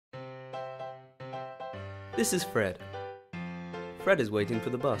This is Fred. Fred is waiting for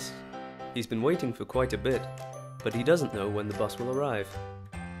the bus. He's been waiting for quite a bit, but he doesn't know when the bus will arrive,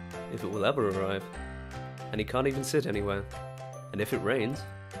 if it will ever arrive, and he can't even sit anywhere, and if it rains.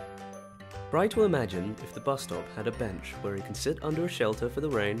 Try to imagine if the bus stop had a bench where he can sit under a shelter for the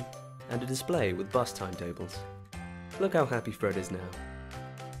rain and a display with bus timetables. Look how happy Fred is now.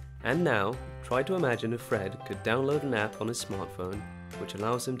 And now, try to imagine if Fred could download an app on his smartphone which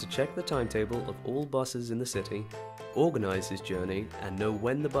allows him to check the timetable of all buses in the city, organize his journey, and know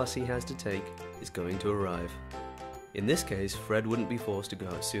when the bus he has to take is going to arrive. In this case, Fred wouldn't be forced to go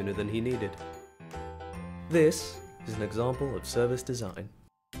out sooner than he needed. This is an example of service design.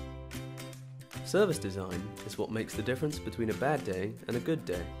 Service design is what makes the difference between a bad day and a good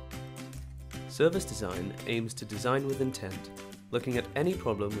day. Service design aims to design with intent, looking at any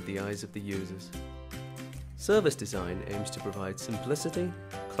problem with the eyes of the users. Service design aims to provide simplicity,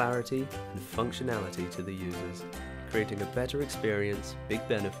 clarity, and functionality to the users, creating a better experience, big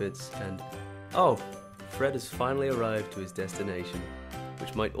benefits, and oh, Fred has finally arrived to his destination,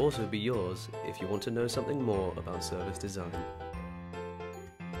 which might also be yours if you want to know something more about service design.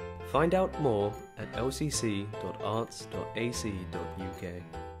 Find out more at lcc.arts.ac.uk.